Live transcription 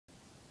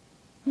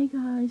Hey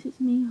guys, it's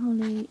me,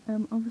 Holly.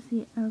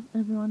 Obviously, as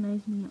everyone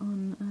knows me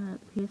on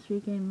the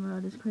PS3 game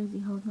world as Crazy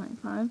Holes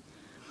 95.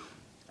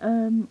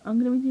 I'm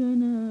going to be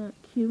doing a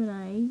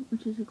Q&A,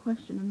 which is a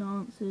question and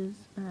answers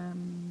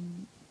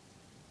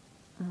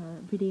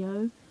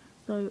video.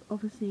 So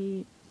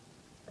obviously,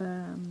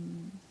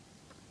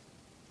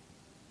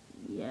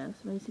 yeah,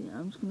 so basically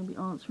I'm just going to be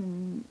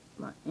answering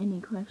like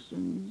any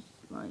questions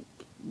like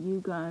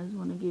you guys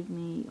want to give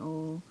me,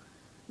 or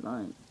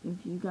like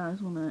if you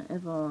guys want to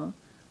ever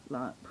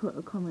like put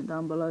a comment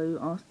down below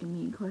asking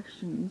me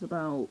questions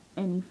about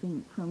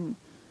anything from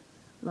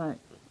like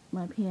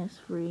my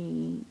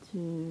PS3 to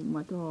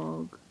my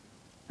dog,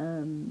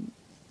 then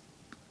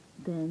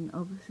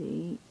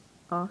obviously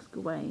ask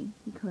away,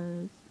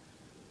 because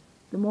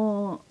the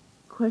more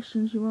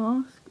questions you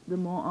ask, the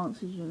more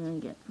answers you're going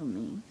to get from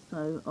me.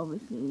 So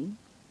obviously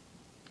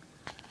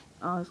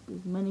ask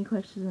as many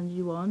questions as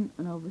you want,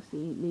 and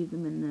obviously leave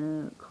them in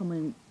the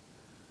comment.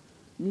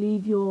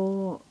 Leave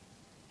your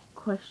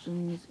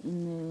questions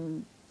in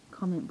the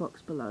comment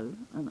box below,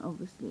 and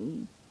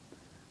obviously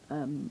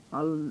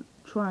I'll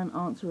try and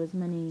answer as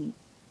many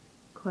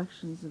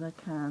questions as I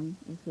can.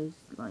 If there's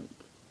like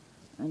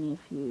only a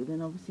few,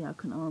 then obviously I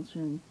can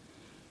answer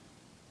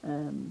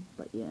them.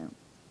 But yeah,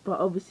 but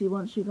obviously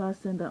once you guys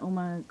send out all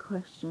my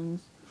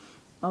questions,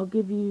 I'll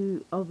give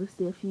you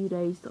obviously a few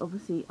days to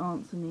obviously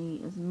answer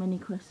me as many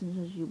questions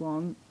as you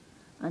want,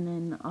 and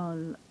then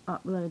I'll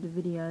upload a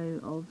video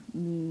of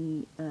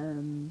me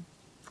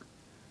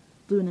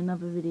doing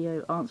another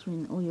video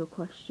answering all your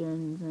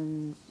questions,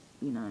 and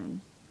you know.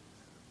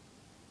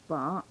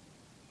 But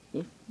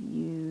if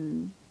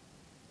you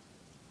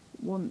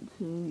want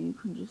to, you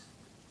can just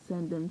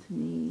send them to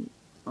me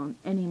on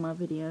any of my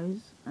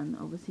videos, and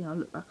obviously I'll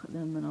look back at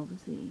them, and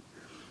obviously,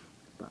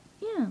 but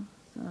yeah.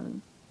 So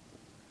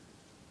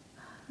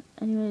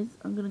anyways,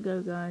 I'm gonna go,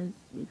 guys,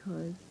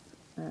 because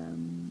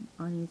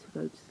I need to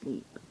go to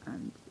sleep,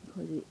 and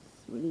because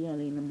it's really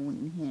early in the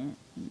morning here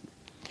and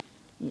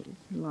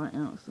it's light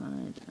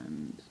outside,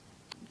 and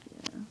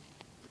yeah,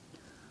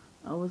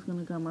 I was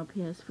gonna go on my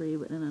PS3,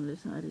 but then I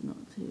decided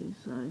not to.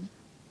 So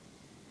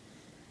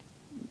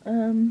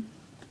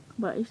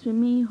but it's been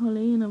me,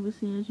 Holly, and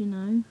obviously, as you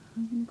know,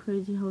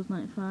 Crazy Holes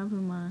 95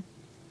 on my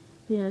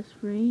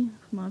PS3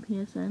 for my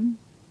PSN.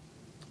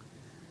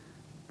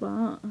 But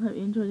I hope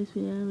you enjoyed this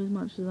video as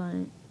much as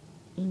I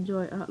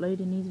enjoy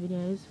uploading these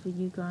videos for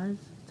you guys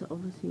to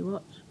obviously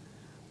watch.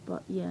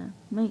 But yeah,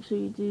 make sure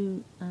you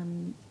do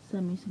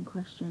send me some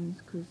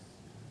questions, because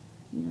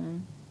you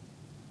know,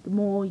 the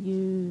more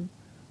you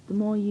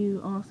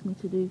ask me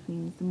to do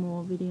things, the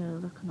more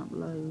videos I can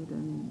upload,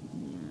 and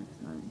yeah.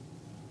 So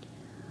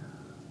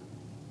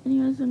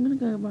anyways, I'm gonna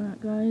go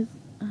back, guys.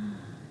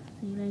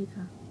 See you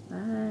later.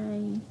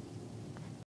 Bye.